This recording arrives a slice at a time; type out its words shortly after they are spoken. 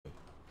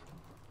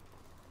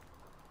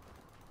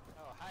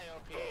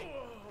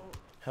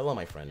Hello,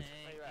 my friend.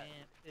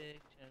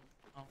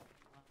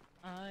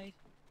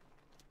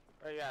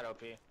 Where you at,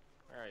 OP?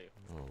 Where are you?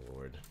 Oh,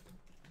 Lord.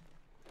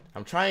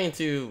 I'm trying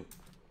to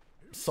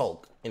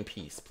sulk in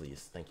peace,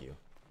 please. Thank you.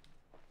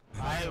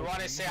 I want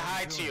to say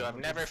hi to you. I've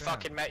never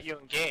fucking met you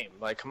in game.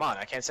 Like, come on,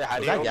 I can't say hi to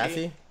Was you, that OP?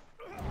 Gassy?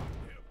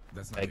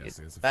 That's not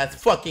Gassy. That's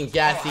fucking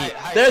Gassy.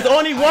 hi, There's hi,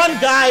 only one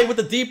guy with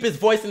the deepest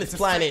voice in this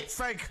planet.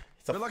 Fake.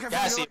 Good luck,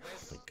 Gassy. Oh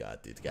my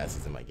god, dude.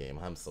 Gassy's in my game.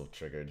 I'm so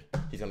triggered.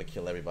 He's gonna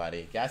kill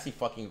everybody. Gassy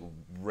fucking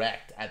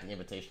wrecked at the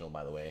Invitational,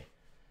 by the way.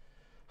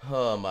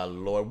 Oh my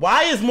lord.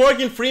 Why is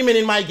Morgan Freeman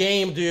in my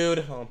game,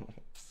 dude?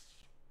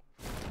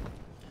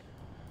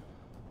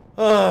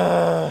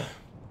 I'm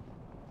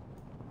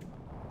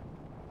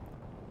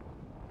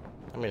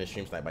in a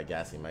stream snipe by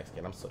Gassy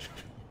Mexican. I'm so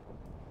triggered.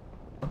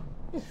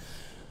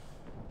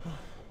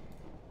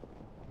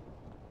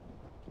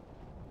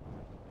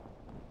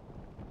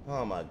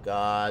 Oh my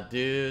god,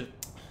 dude.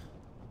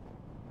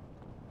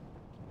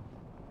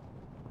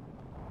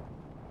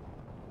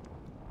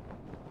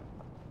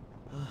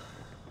 I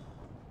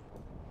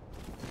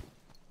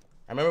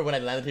remember when I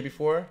landed here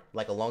before,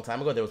 like a long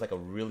time ago, there was like a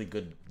really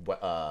good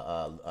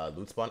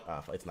loot spawn.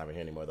 It's not even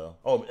here anymore though.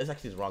 Oh, it's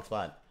actually the wrong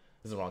spot.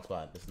 This is the wrong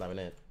spot. This is not even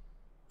it.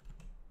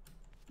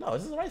 No,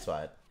 this is the right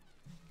spot.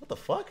 What the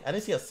fuck? I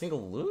didn't see a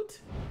single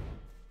loot?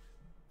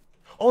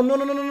 Oh,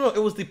 no.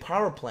 It was the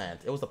power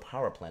plant. It was the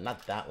power plant,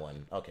 not that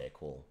one. Okay,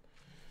 cool.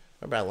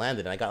 Remember I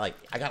landed and I got like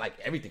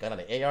everything. I got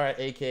an AR,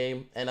 AK,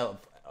 and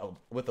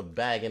with a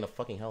bag and a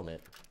fucking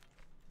helmet.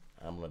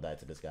 I'm gonna die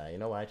to this guy. You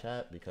know why,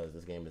 chat? Because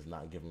this game is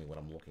not giving me what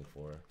I'm looking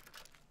for.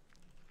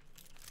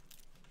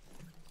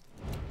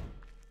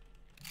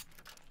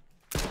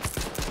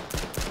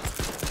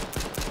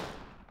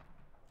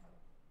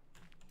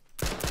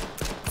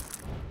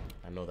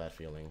 I know that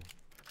feeling.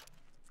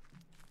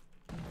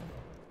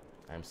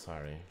 I'm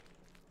sorry.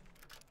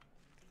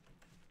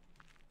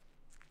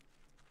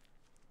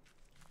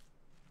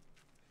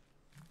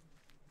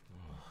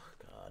 Oh,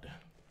 God.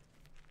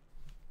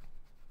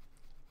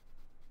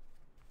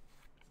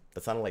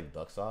 That sounded like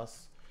duck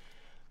sauce.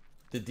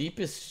 The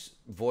deepest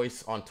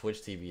voice on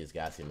Twitch TV is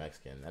Gassy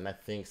Mexican, and I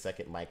think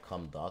second might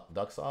come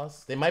duck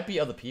sauce. There might be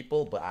other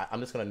people, but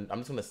I'm just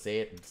gonna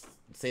say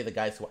the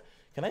guys who.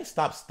 Can I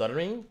stop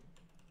stuttering?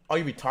 Are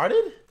you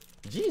retarded?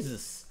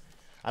 Jesus.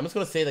 I'm just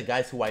gonna say the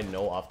guys who I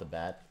know off the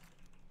bat.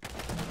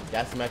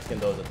 Gassy Mexican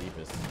though is the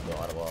deepest though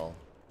out of all.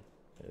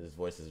 His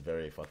voice is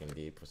very fucking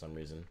deep for some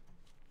reason.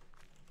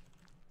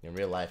 In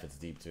real life, it's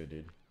deep too,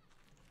 dude.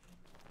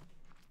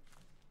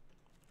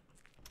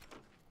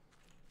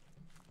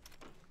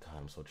 God,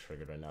 I'm so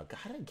triggered right now. God,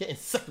 I'm getting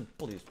such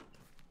please.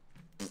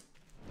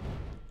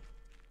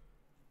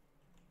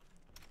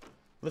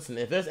 Listen,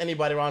 if there's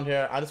anybody around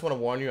here, I just want to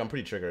warn you, I'm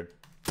pretty triggered.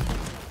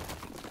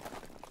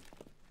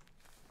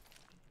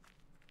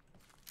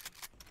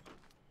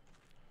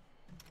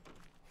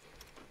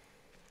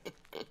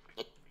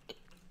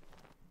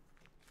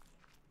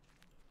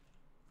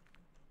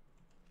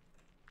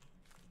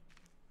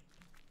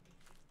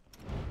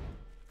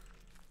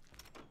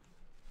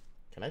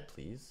 Can I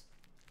please?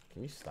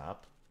 Can you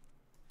stop?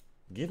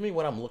 Give me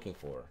what I'm looking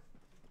for.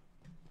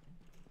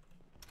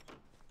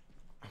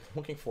 I'm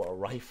looking for a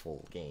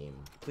rifle game.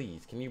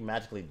 Please, can you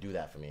magically do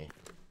that for me?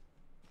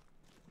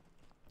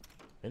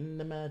 In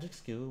the magic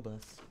school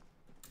bus.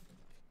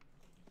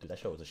 Dude, that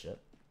show was a shit.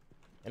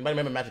 Anybody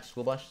remember Magic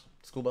School Bus?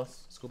 School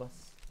bus? School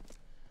bus?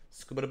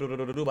 Scuba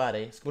doo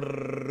body.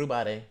 Scuba doo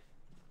body.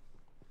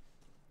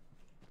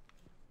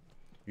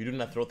 You doing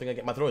that throat thing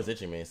again? My throat is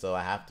itching me, so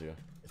I have to.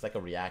 It's like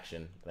a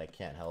reaction that I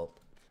can't help.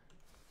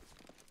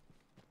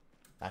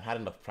 I've had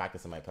enough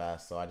practice in my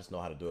past, so I just know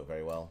how to do it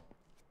very well.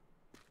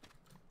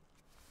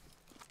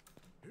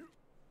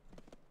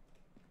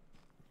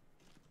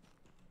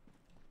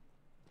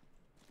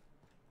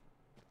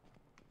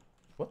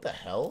 What the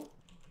hell?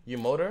 You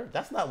motor?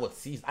 That's not what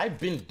sees. I've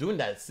been doing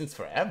that since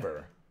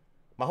forever.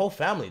 My whole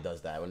family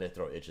does that when their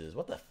throat itches.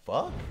 What the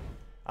fuck?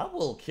 I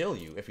will kill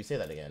you if you say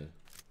that again.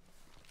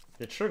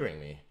 You're triggering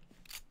me.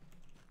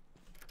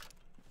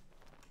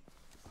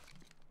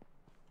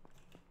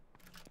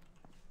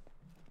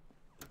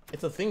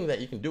 It's a thing that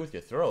you can do with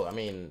your throat. I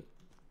mean,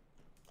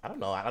 I don't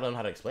know. I don't know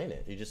how to explain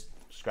it. You just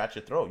scratch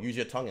your throat. Use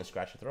your tongue and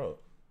scratch your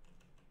throat.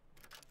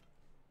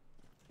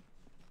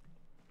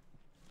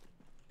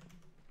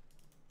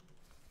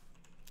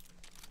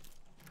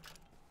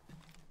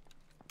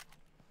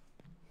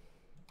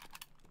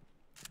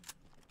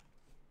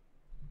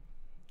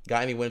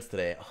 Got any wins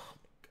today? Oh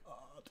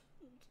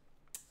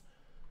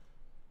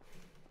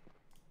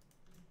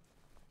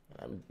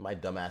my god. My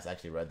dumbass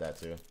actually read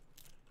that too.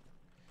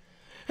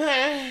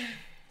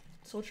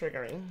 So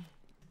triggering.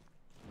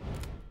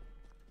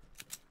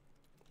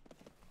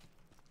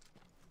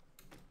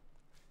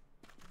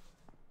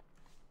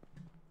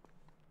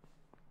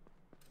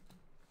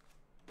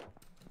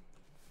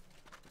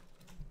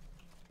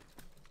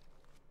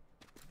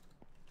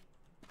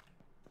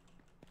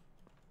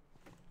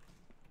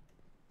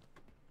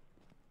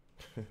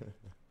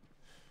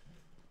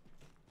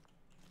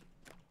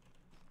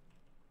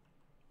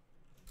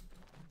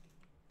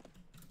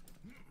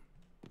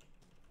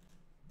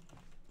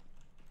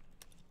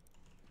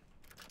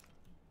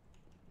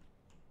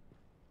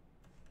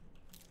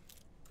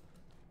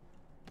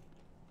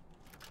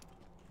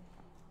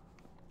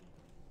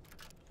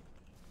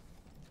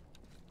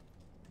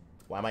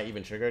 Why am I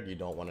even triggered? You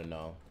don't want to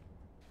know.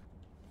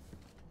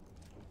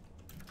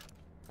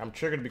 I'm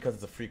triggered because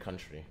it's a free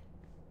country.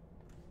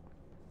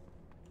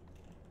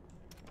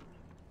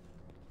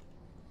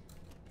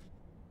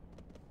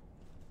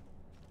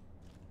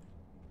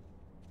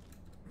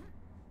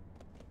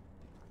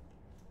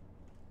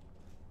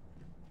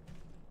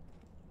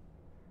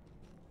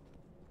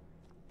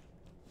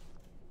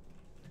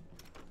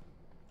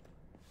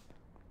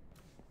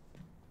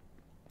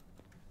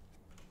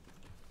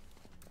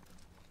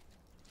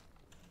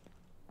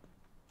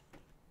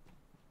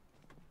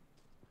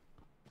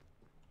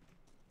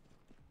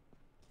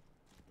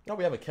 Oh,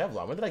 we have a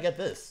Kevlar. When did I get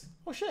this?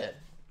 Oh, shit.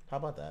 How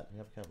about that? We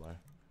have a Kevlar.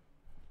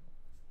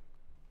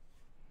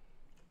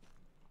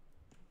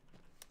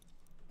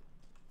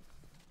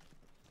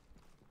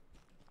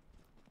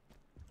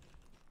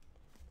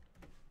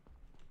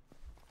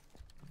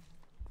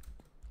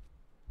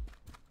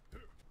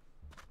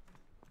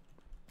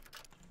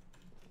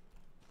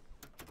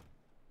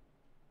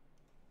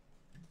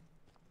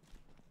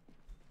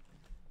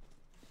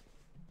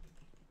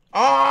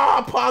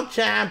 Ah, oh,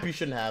 PogChamp! You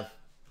shouldn't have.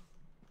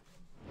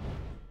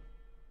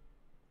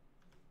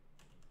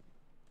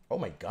 Oh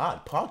my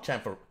god,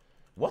 PogChamp for...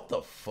 What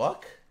the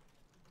fuck?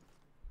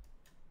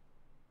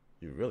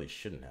 You really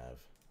shouldn't have.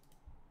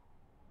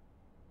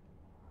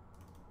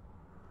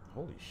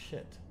 Holy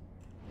shit.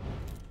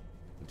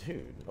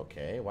 Dude,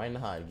 okay, why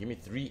not? Give me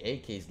 3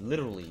 AKs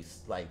literally,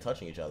 like,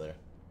 touching each other.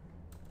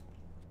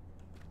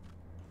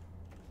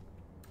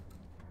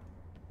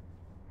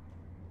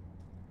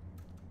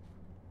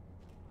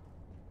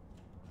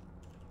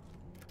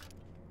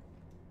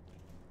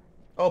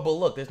 Oh, but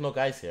look, there's no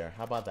guys here.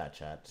 How about that,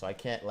 chat? So I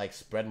can't, like,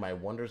 spread my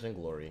wonders and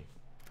glory.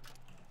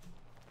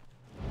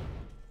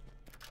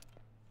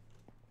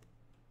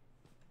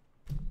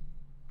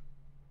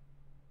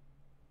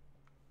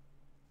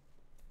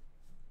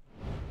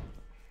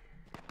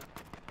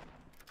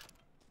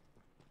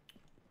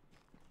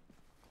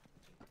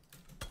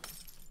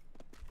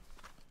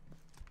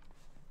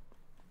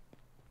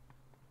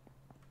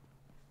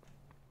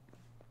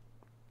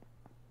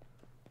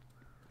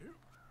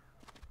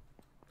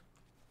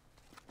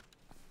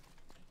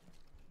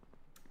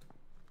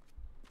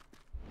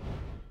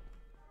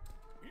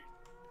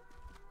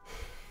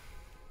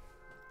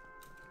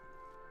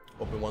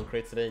 Open 1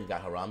 crate today, you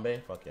got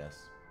Harambe? Fuck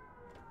yes.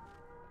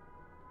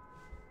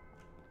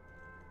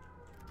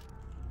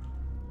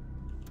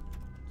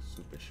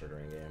 Super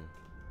sugaring game.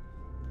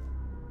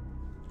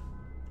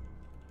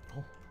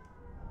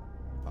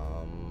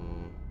 Oh.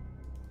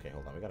 Okay,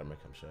 hold on, we gotta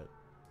make some shit.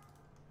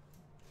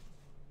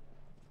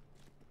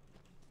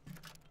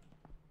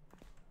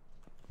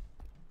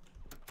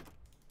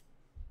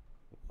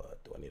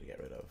 What do I need to get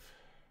rid of?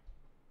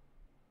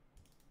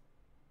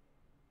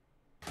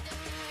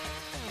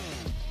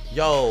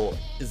 Yo,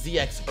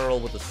 ZX Earl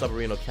with the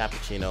Submarino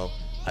Cappuccino.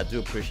 I do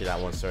appreciate that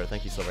one, sir.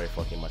 Thank you so very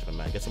fucking much, my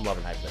man. Get some love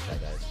and hype in the chat,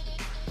 guys.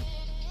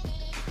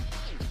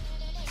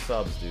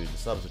 Subs, dude. The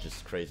subs are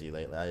just crazy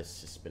lately.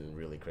 It's just been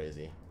really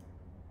crazy.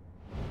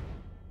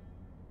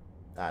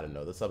 I don't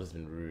know. The subs has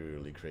been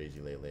really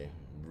crazy lately.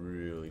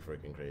 Really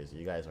freaking crazy.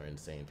 You guys are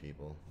insane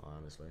people,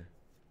 honestly.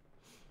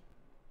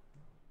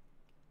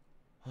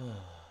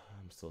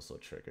 I'm still so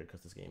triggered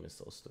because this game is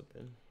so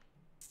stupid.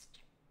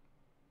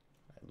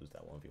 I lose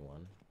that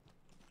 1v1.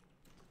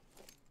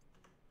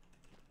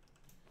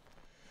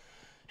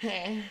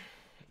 Hey.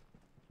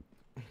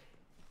 God,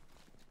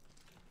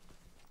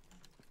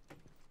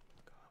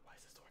 why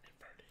is this door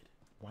inverted?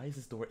 Why is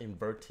this door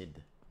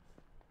inverted?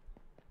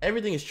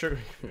 Everything is triggering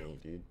me,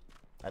 dude.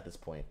 At this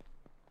point,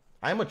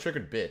 I'm a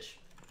triggered bitch.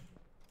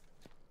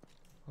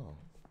 Oh.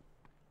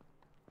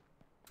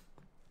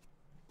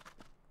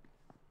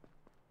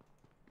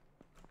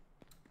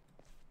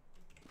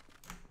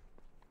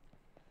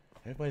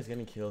 Everybody's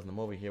getting kills, and I'm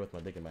over here with my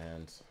dick in my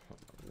hands. Oh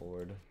my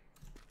lord.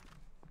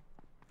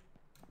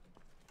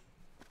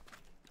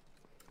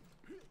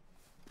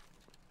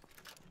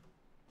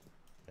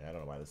 Yeah, I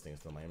don't know why this thing is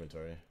still in my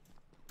inventory.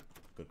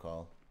 Good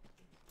call.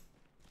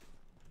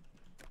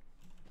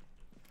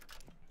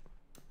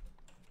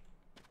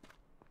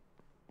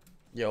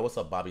 Yo, what's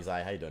up, Bobby's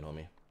Eye? How you doing,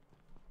 homie?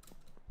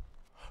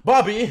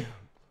 Bobby!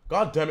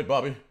 God damn it,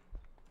 Bobby.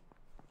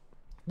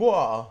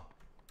 Whoa.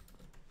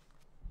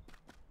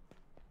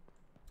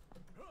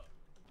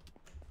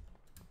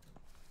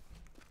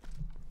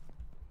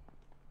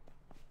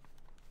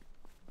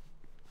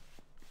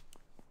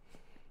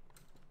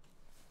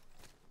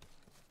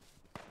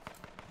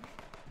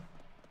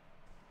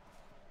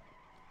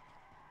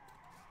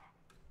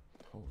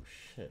 Oh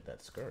shit,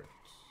 that skirts.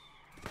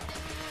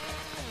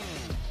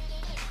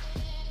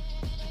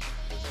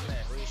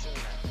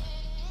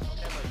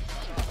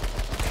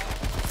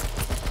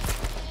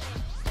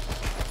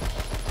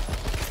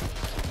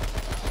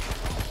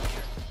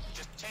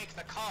 Just take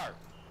the car.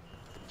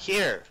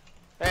 Here.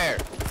 There.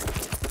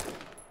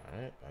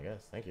 Alright, I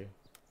guess. Thank you.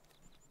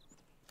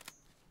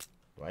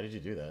 Why did you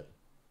do that?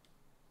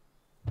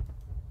 That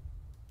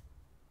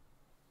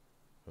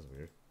was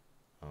weird.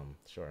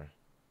 Sure.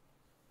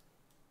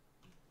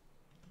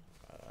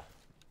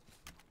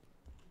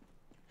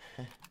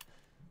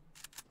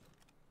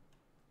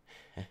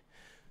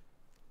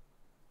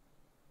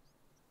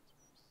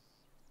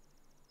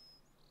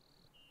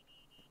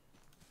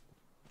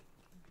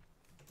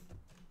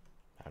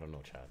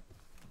 know, chat.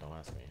 Don't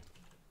ask me.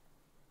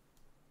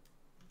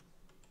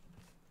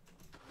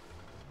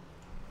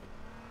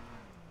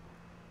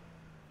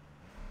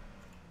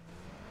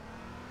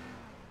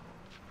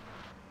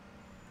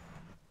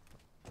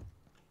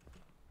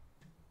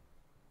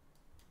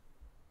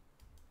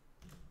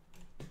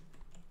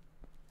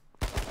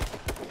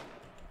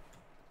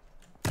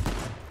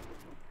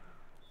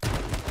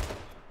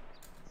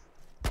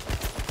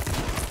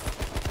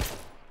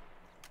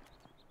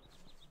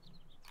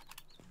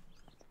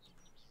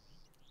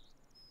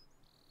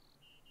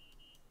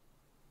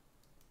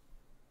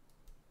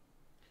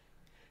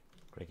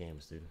 Great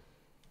games, dude.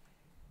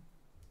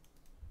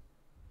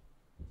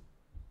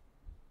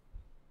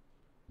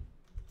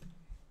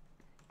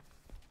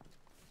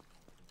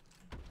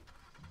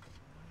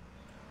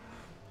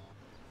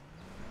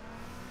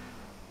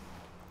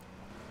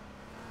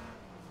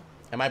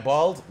 Am I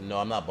bald? No,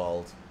 I'm not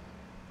bald.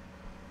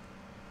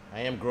 I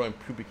am growing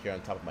pubic hair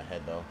on top of my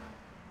head, though.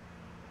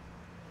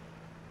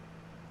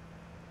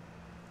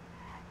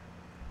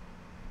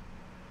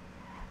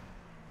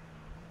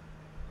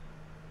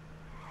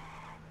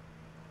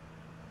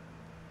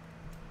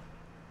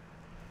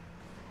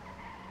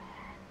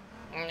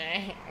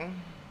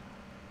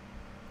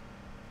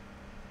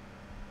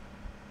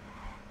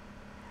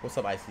 What's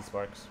up, Icy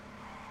Sparks?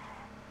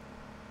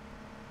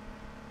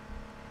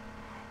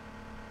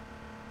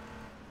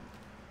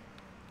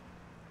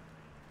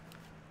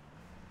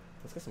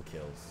 Let's get some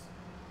kills.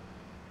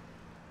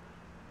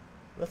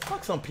 Let's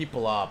fuck some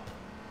people up.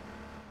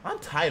 I'm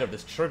tired of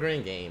this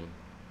triggering game.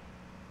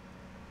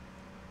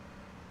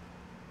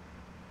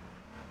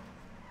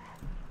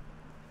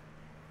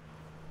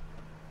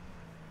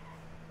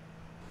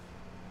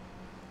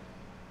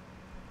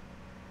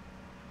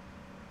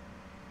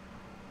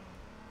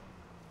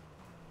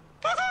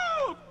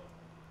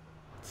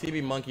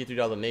 TB Monkey, $3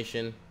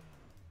 donation.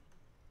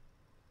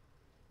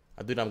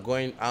 Dude,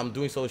 I'm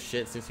doing so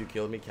shit since you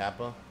killed me,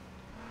 Kappa.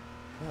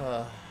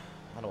 I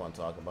don't want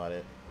to talk about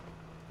it.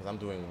 Because I'm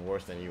doing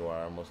worse than you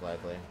are, most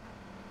likely.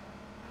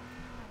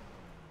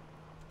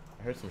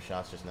 I heard some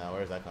shots just now.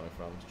 Where is that coming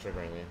from? It's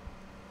triggering me.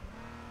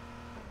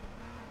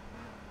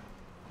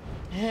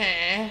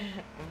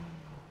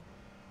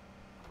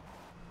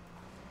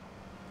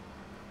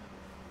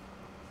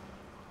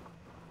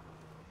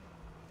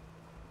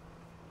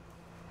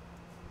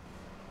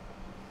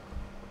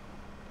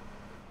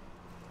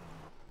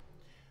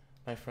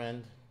 My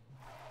friend,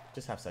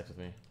 just have sex with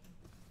me.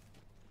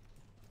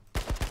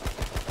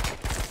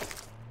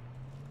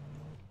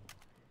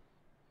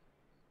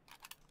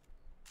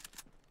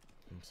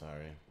 I'm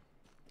sorry.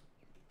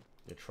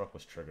 Your truck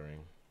was triggering.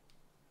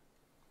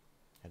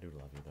 I do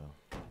love you though.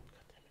 God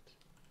damn it.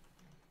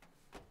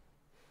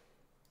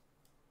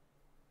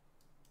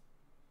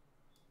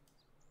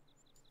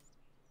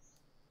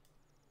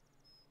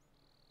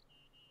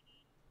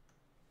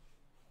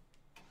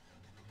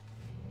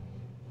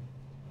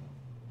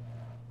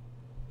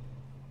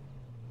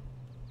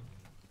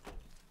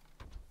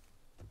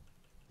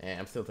 And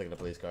I'm still taking the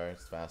police car.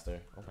 It's faster.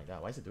 Oh my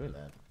god, why is it doing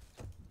that?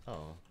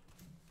 Oh.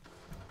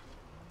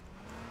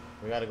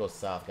 We gotta go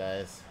south,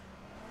 guys.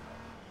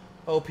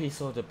 OP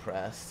so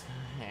depressed.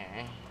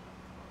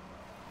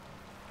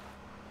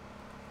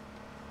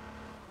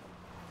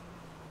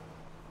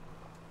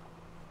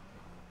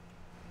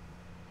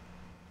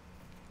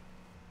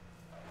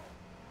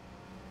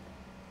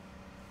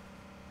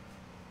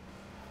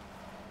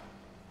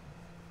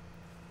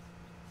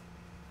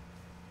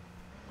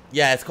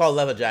 Yeah, it's called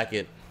leather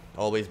jacket.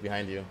 Always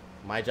behind you.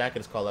 My jacket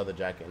is called leather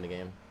jacket in the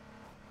game.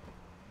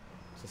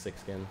 It's a 6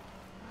 skin.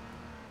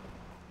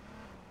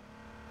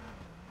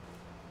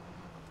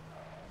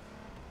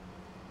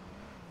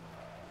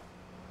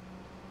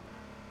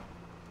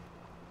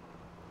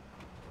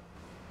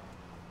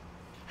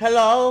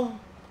 Hello?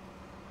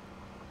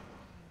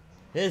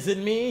 Is it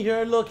me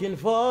you're looking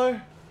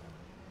for?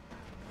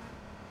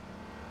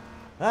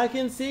 I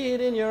can see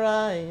it in your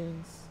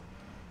eyes.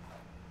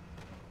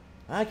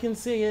 I can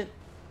see it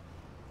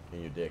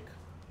in your dick.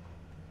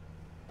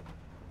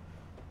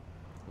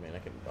 I mean, I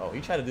can. Oh,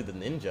 you tried to do the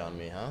ninja on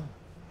me, huh?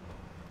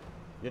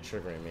 You're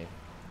triggering me.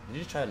 Did you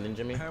just try to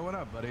ninja me? Hey, what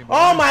up, buddy?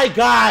 Oh my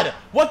god!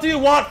 What do you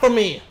want from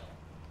me?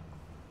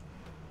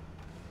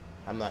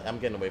 I'm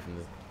getting away from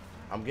this.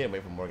 I'm getting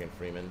away from Morgan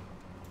Freeman.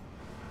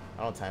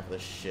 I don't have time for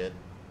this shit.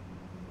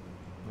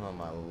 Oh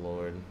my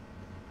lord.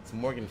 It's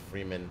Morgan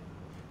Freeman.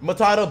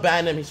 Matato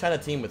banned him. He's trying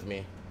to team with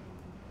me.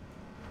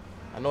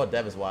 I know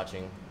Dev is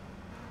watching.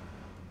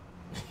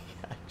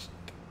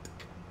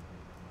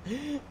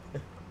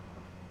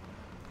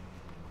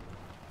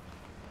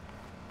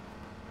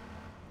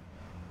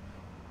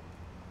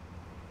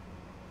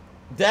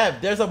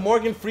 Dev, there's a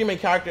Morgan Freeman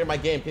character in my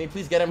game. Can you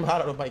please get him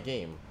out of my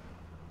game?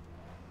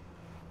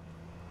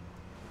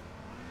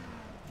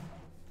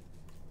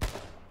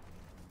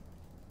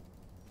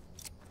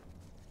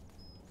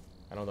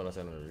 I don't know if that's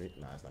gonna reach.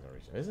 Nah, it's not gonna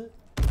reach him. Is it?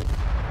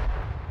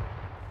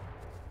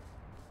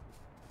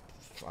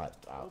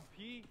 OP?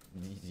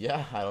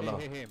 Yeah, I don't know.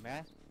 Hey,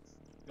 man.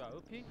 You got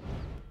OP?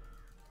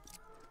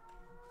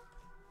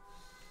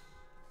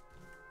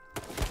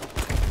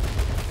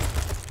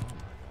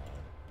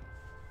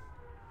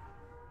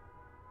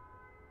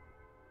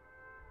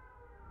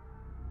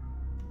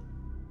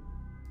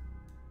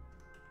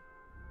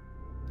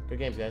 Good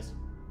games, guys.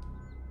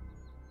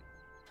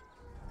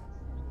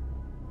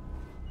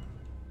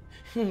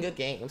 Good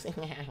games.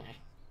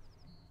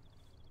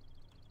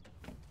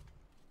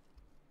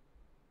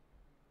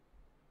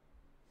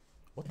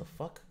 What the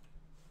fuck?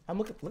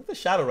 Look at the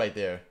shadow right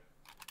there.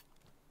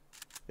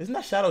 Isn't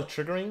that shadow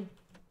triggering?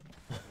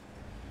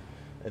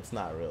 It's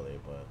not really,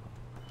 but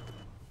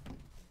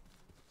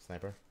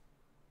sniper,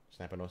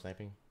 sniper, no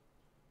sniping.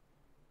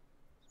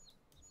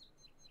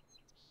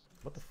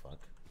 What the fuck?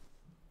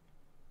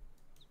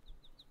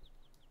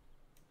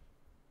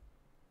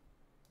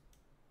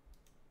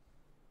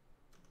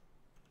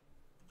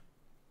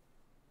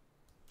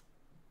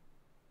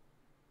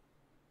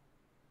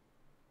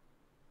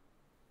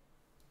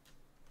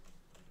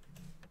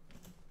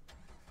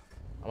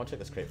 I want to check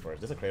this crate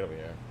first. There's a crate over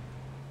here.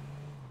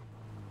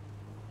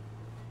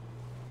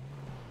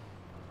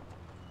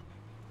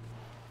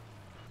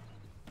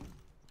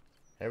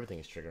 Everything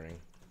is triggering.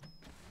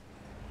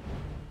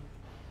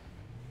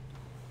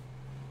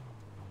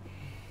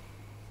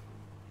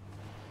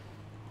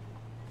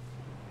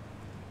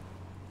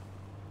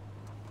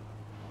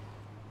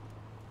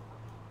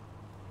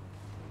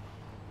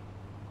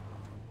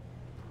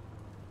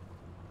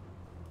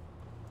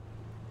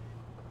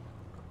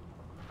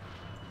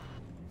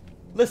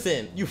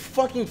 Listen, you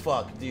fucking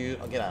fuck, dude.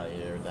 I'll get out of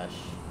here with that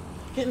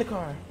Get in the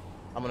car.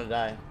 I'm gonna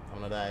die. I'm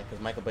gonna die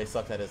because Michael Bay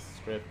sucks at his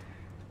script.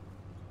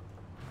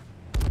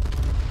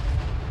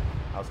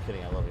 I was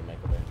kidding. I love you,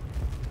 Michael Bay.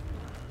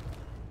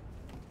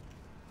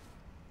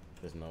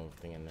 There's no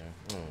thing in there.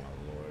 Oh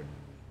my lord.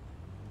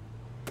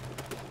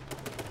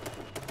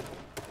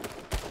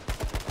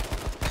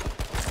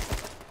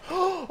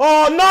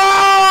 Oh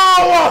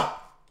no!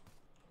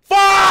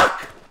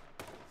 Fuck!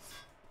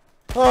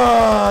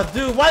 Oh,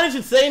 dude, why didn't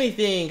you say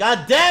anything?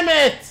 God damn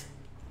it!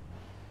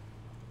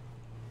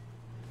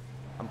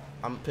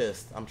 I'm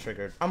pissed. I'm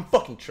triggered. I'm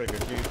fucking triggered,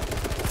 dude.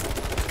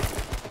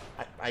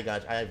 I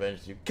got you. I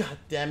avenged you. God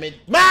damn it.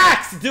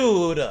 Max,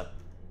 dude!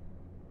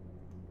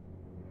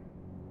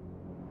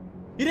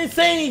 You didn't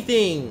say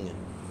anything!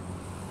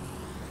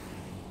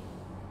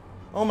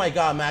 Oh my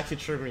god, Max, you're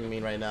triggering me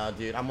right now,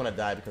 dude. I'm gonna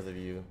die because of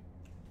you.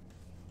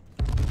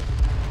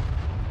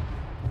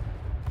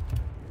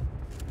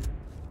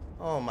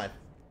 Oh my.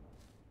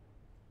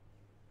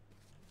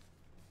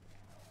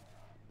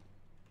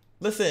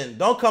 Listen,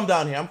 don't come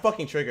down here. I'm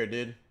fucking triggered,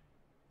 dude.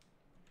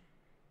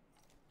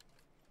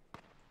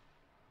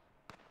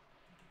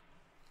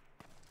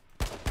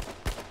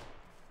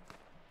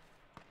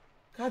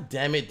 God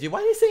damn it, dude. Why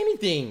didn't you say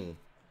anything?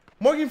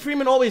 Morgan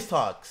Freeman always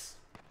talks.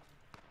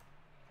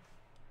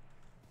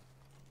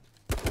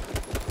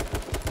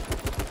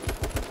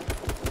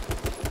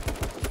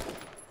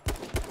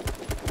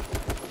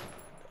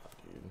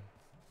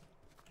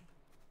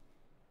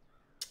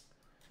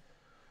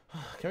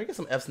 Can we get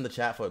some F's in the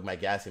chat for my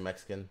gassy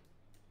Mexican?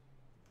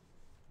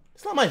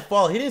 It's not my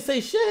fault. He didn't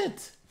say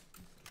shit.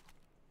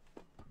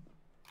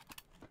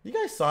 You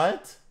guys saw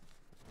it.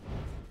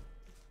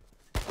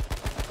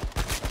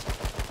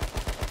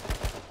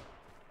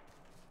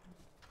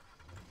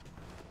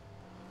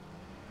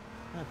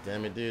 God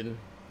damn it, dude.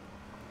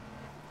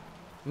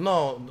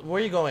 No,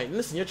 where are you going?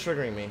 Listen, you're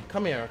triggering me.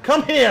 Come here.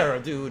 Come here,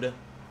 dude.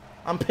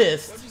 I'm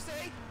pissed. What'd you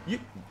say? You.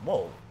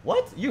 Whoa.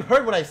 What? You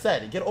heard what I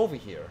said. Get over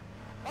here.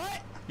 What?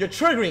 You're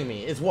triggering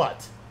me, is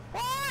what?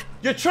 What?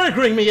 You're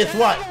triggering me, is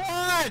what?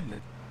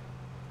 One.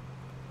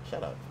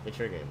 Shut up. You're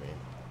triggering me.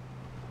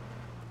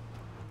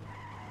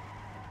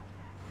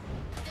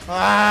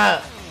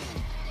 Ah!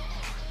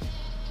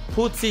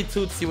 Pootsie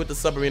Tootsie with the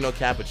Submarino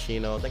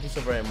Cappuccino. Thank you so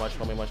very much,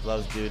 homie. Much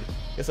loves, dude.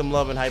 Get some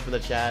love and hype in the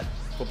chat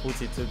for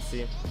Pootsie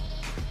Tootsie.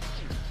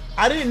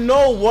 I didn't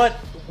know what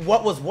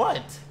was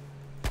what.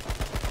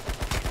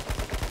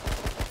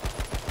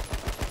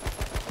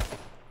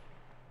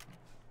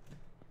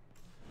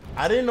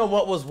 I didn't know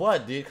what was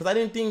what, dude, because I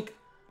didn't think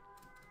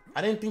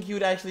you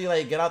would actually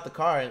like get out the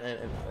car and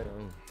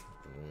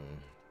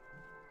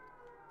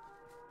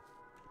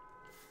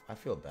I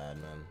feel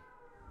bad, man.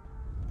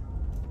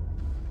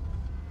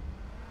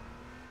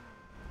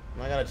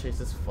 I gotta chase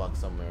this fuck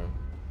somewhere.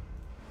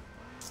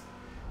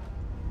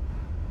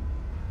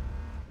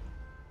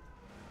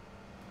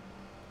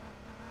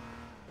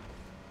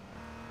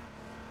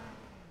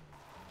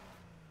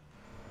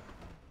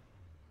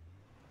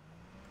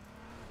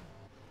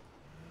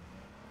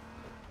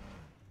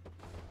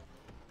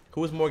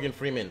 Who is Morgan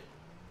Freeman?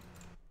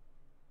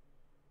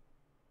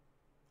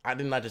 I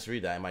did not just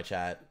read that in my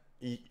chat.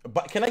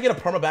 But can I get a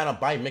permaban on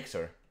buy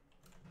mixer?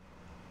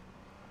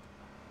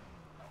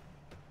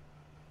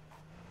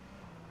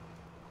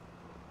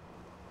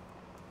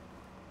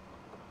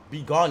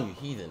 Be gone, you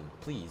heathen,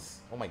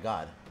 please. Oh my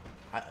god.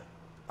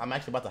 I'm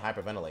actually about to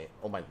hyperventilate.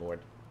 Oh my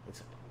lord.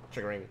 It's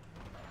triggering.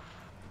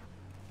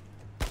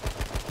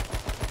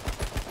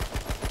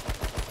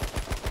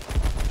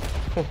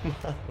 Oh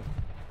my.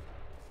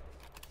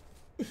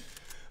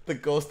 The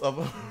ghost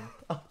of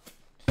oh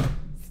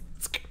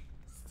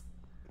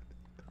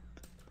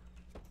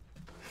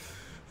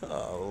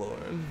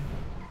lord.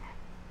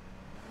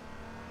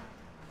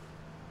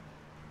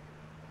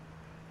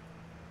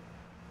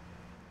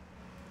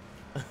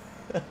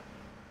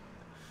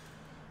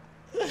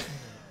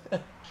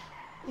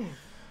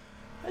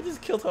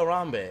 killed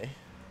Harambe.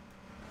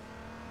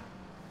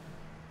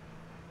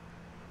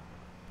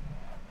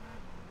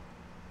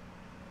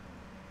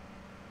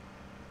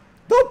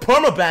 Don't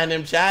permaban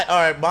him, chat.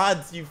 Alright,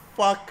 mods, you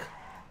fuck.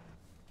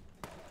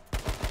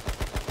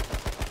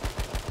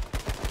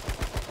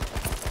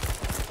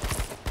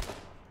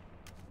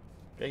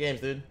 Great games,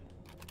 dude.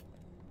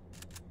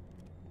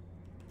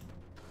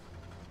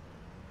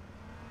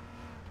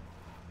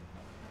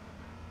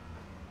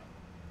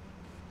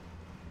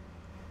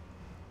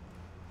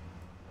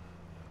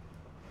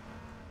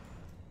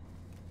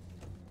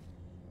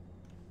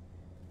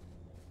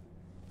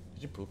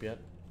 Did you poop yet?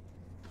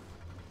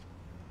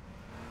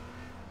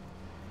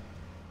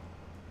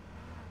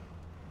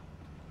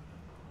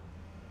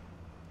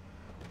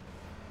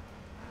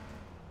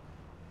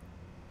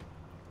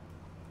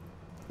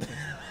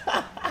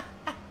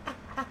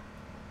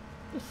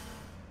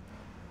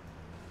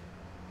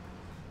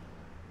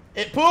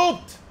 It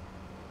pooped!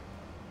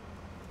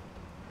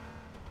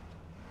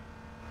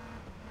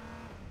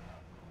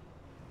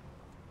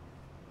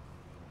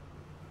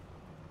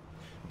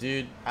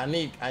 Dude, I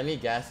need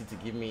Gassy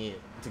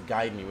to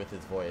guide me with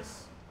his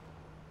voice.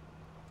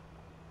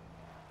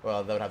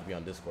 Well, that would have to be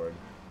on Discord.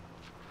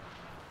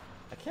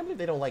 I can't believe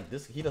they don't like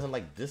this. He doesn't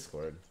like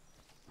Discord.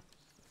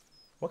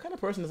 What kind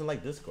of person doesn't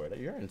like Discord?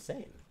 You're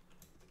insane.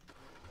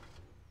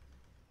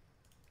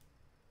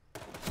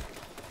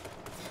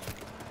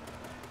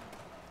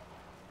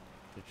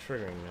 You're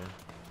triggering me.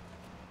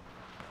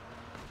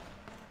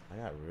 I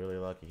got really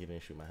lucky he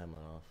didn't shoot my helmet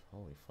off.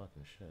 Holy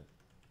fucking shit.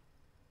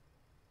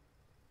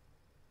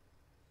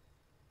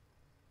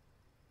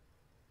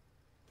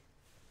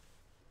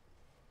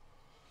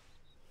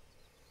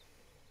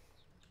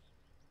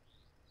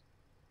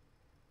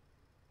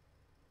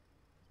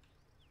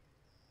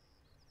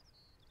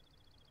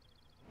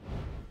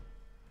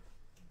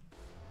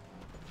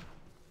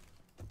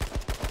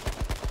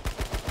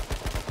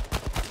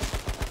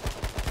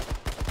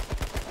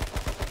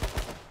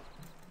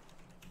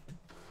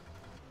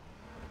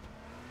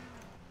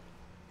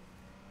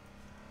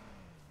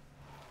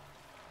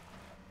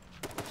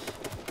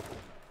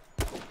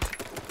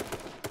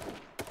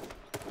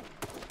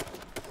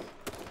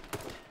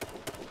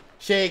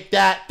 Shake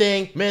that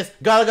thing, miss.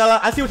 Gala gala.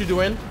 I see what you're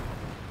doing.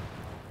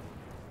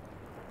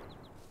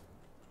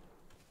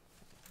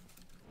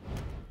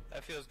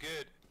 That feels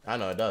good. I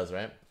know it does,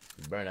 right?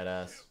 You burn that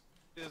ass.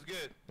 Feels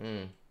good.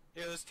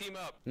 Yeah, let's team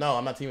up. No,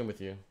 I'm not teaming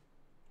with you.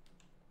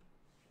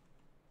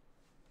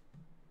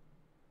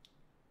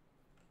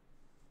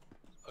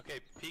 Okay,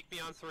 peek me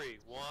on 3.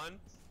 1.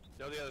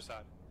 No, the other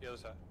side. The other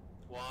side.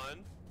 1,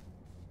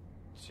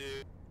 2.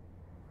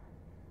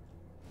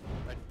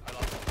 I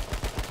lost it.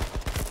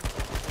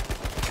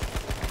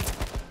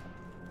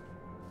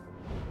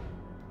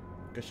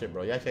 Good shit,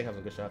 bro. You actually have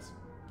some good shots.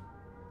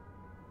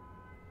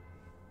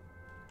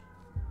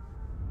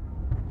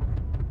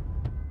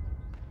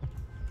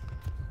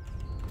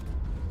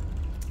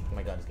 Oh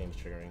my god, this game is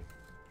triggering.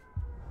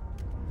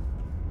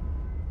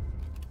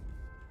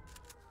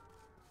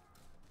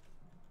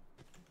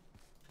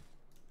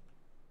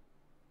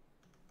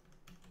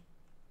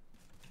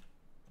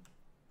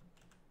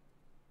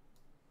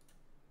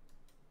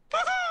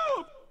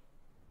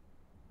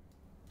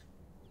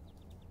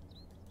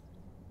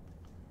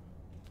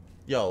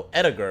 Yo,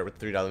 Edgar with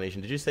 $3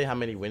 donation. Did you say how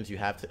many wins you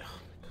have to? Oh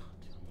my god,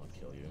 dude, I'm gonna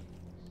kill you.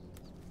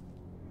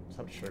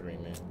 Stop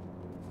triggering me.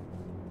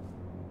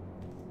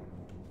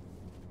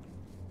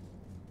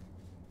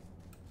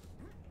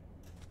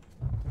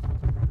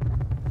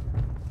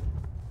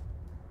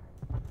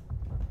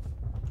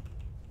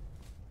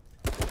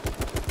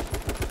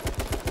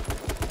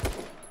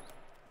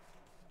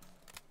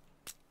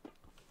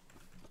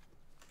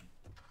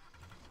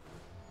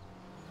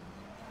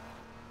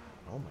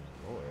 Oh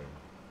my lord.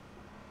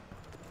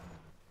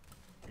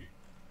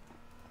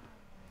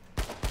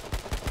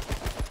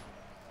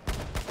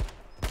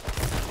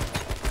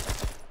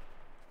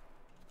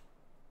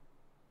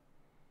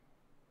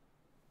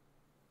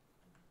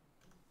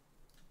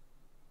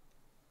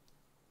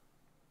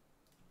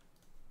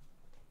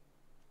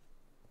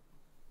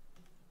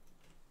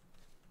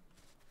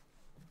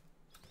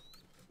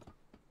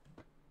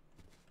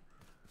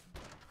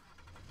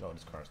 Oh,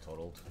 this car's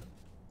totaled.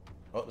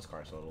 Oh, this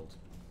car's totaled.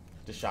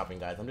 Just shopping,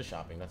 guys. I'm just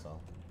shopping, that's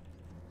all.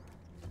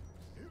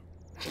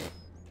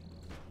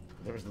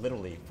 There was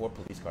literally 4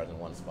 police cars in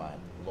one spot.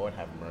 Lord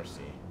have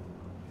mercy.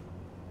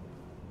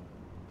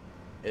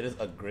 It is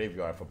a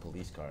graveyard for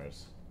police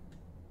cars.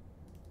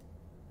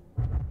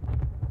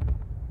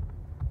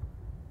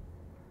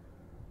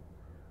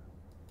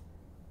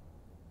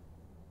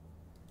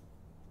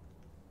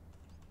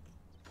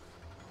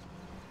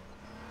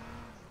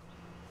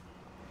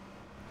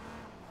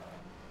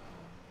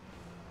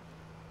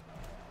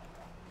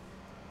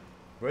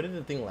 Where did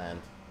the thing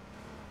land?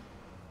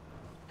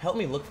 Help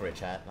me look for it,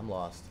 chat. I'm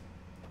lost.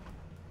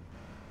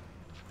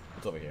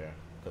 It's over here,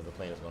 because the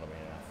plane is going over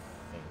here.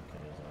 I think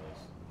it is at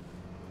least.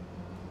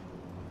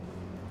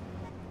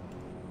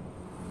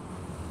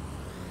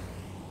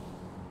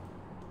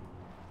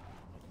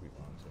 I could be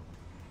wrong too.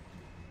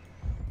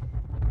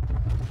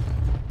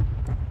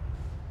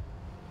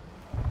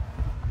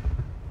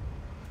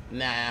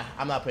 Nah,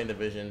 I'm not playing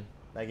Division.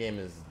 That game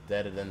is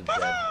deader than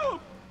dead.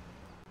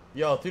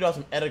 Yo, $3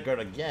 from Edgar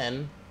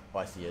again. Oh,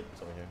 I see it.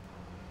 It's over here.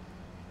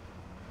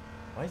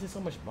 Why is there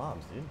so much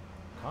bombs, dude?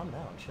 Calm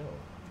down, chill.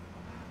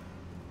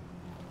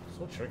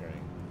 So triggering.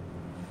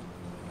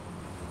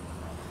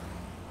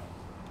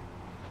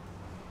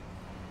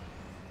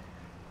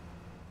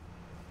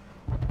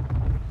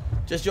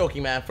 Just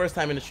joking, man. First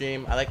time in the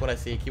stream. I like what I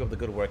see. Keep up the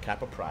good work.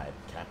 Kappa Pride.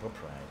 Kappa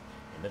Pride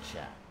in the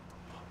chat.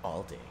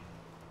 All day.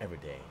 Every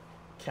day.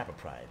 Kappa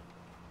Pride.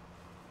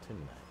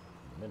 Tonight.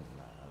 Midnight.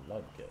 I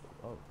love it.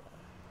 Alright.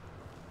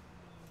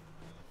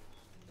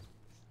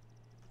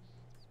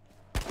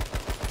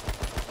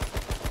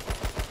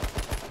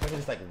 If I can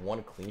just like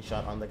one clean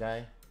shot on the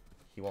guy,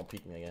 he won't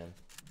peek me again.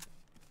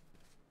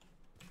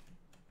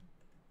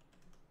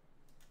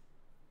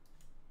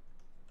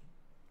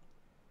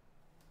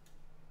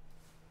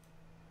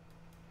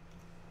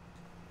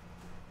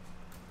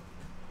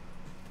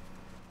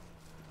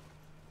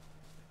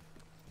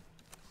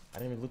 I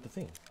didn't even loot the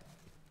thing.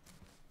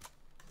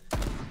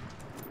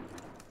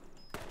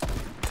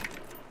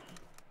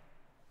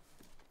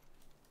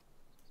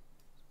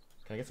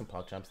 Can I get some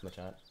pog champs in the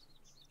chat?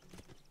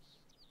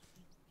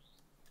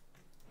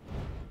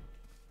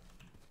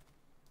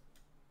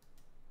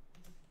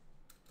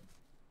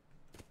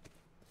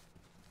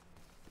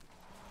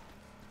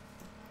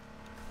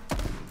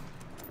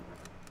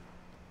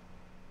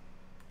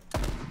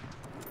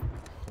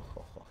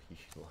 Oh, you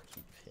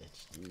lucky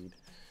bitch, dude.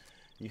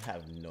 You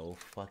have no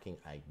fucking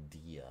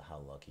idea how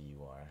lucky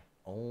you are.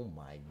 Oh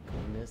my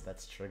goodness,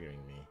 that's triggering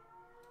me.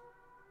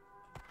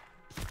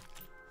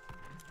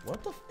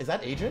 What the f- is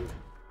that Adrian?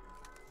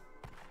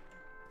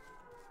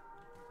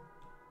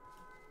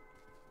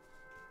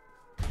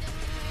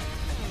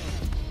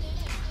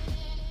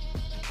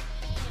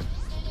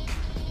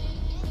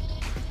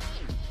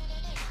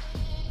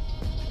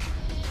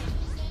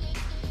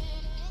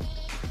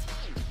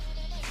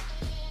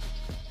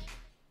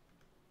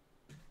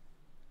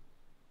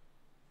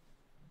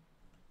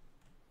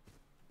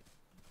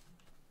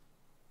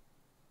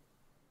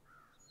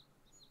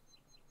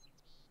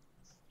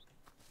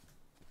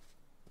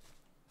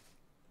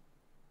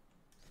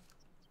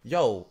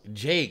 Yo,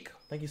 Jake.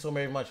 Thank you so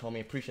very much, homie.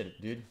 Appreciate it,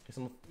 dude. Get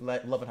some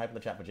love and hype in the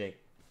chat for Jake.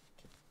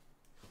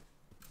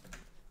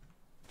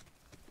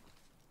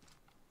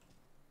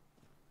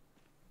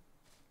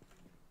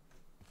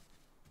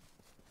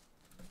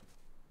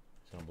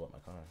 He's gonna blow up my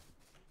car.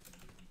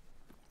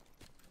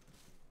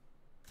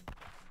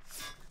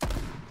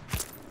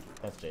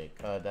 That's Jake.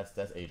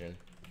 That's Adrian.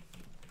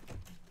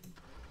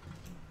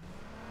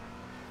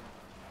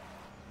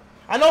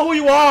 I know who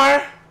you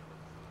are!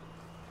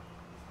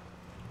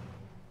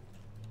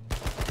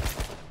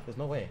 There's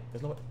no way.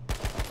 There's no way.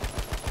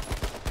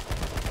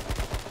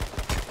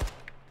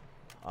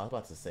 I was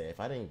about to say, if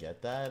I didn't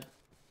get that,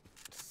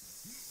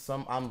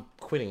 I'm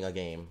quitting a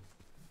game.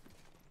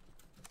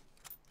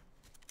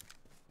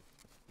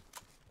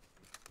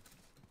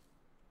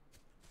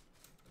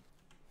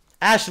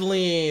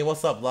 Ashley,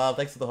 what's up, love?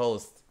 Thanks for the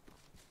host.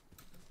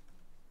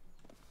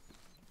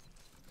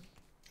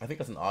 I think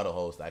that's an auto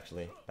host,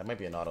 actually. That might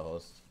be an auto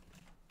host.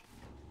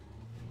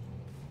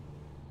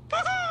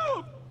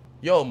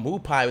 Yo, Moo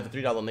Pie with the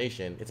 $3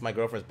 donation. It's my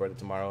girlfriend's birthday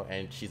tomorrow,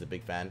 and she's a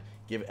big fan.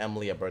 Give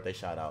Emily a birthday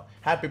shout out.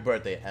 Happy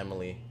birthday,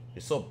 Emily.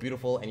 You're so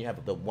beautiful, and you have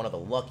one of the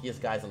luckiest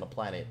guys on the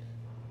planet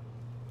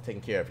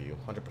taking care of you,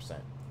 100%.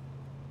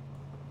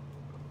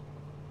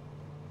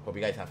 Hope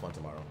you guys have fun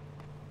tomorrow.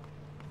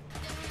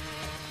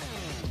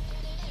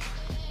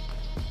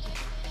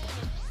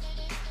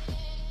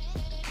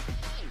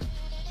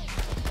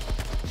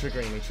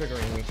 Triggering me,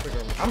 triggering me,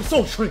 triggering me. I'm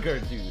so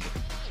triggered, dude.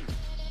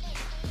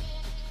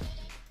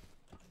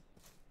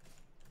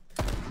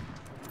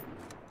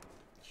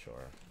 Sure.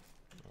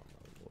 Oh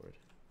my lord.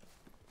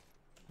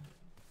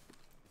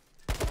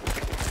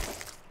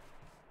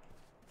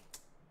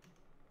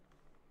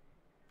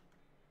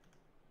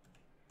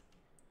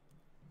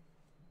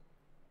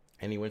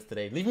 Any wins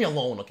today? Leave me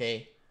alone,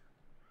 okay?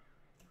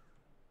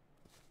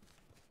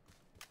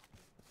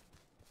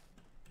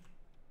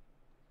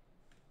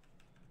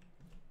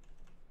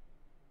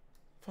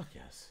 Fuck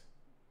yes.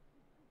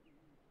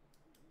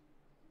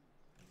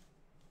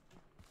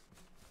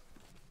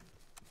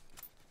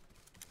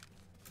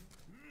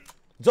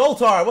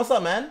 Zoltar, what's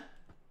up, man?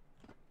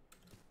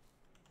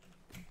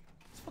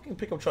 This fucking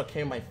pickup truck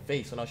came in my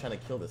face when I was trying to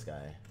kill this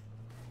guy.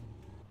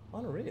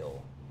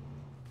 Unreal.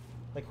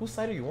 Like, whose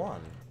side are you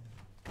on?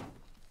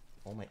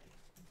 Oh my...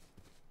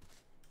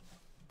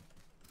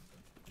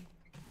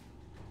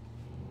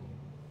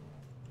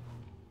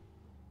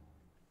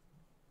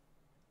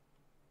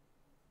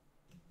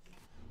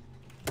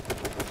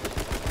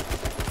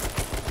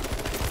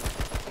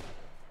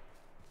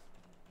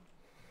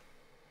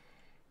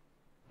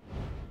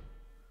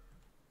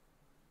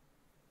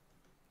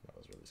 That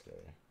was really scary.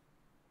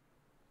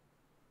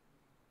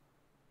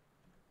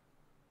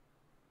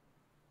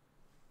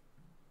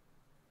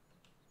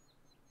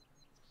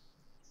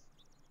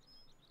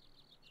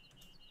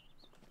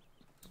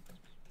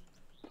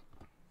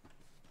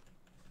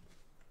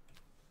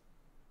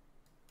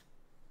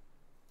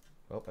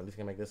 Well, at least I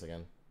can make this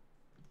again.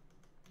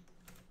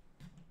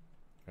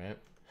 Right?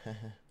 This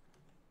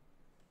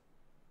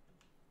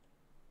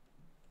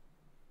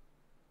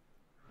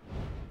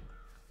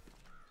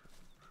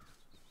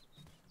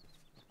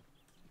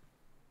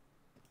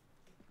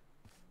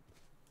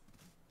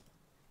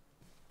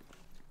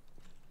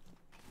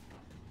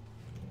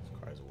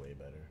car's way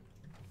better.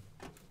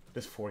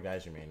 There's 4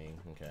 guys remaining.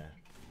 Okay.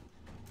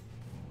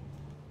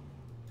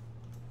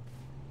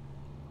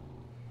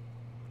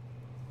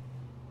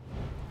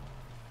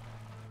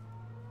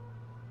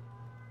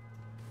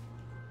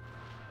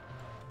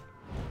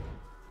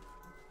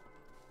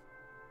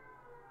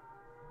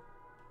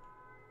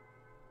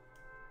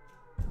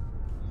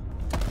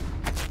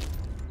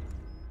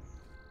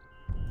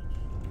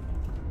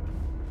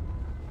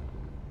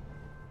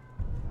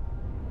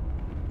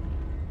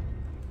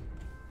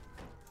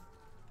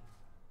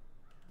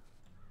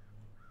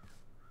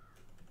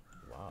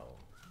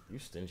 You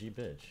stingy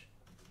bitch.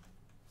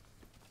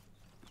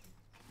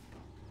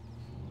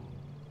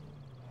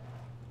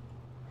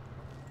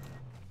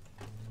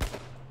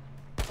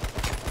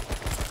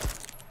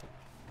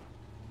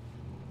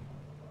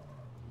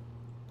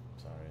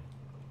 Sorry.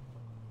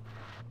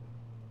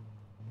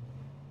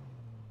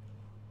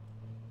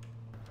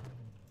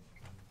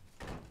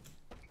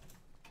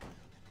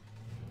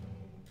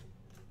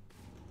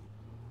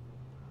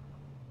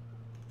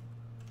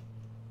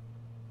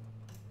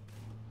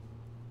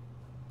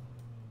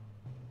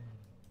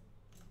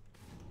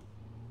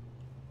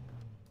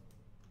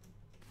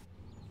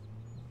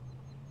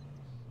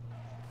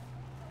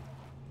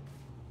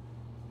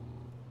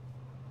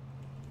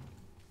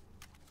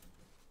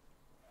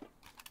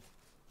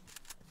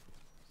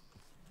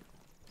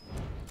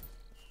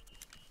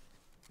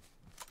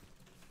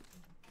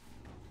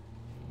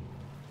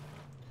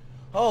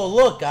 Oh,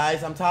 look,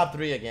 guys, I'm top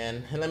 3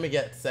 again. Let me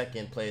get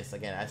 2nd place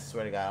again. I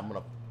swear to God, I'm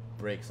gonna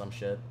break some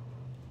shit.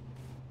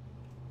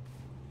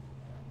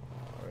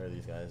 Where are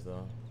these guys,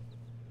 though?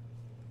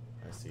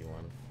 I see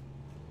one.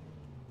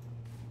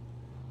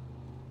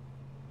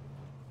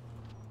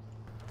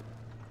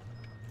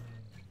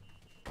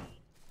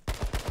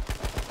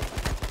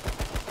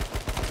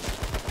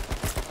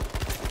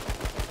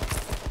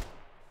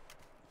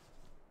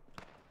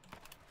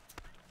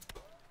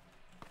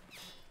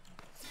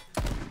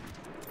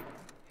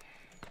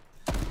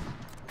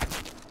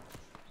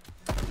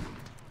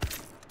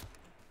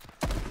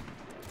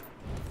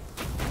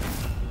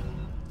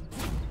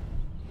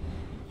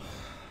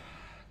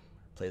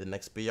 Play the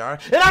next BR.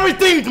 And I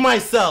redeemed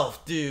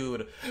myself,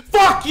 dude!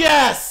 Fuck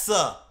yes!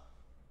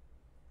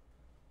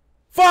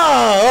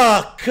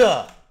 Fuck!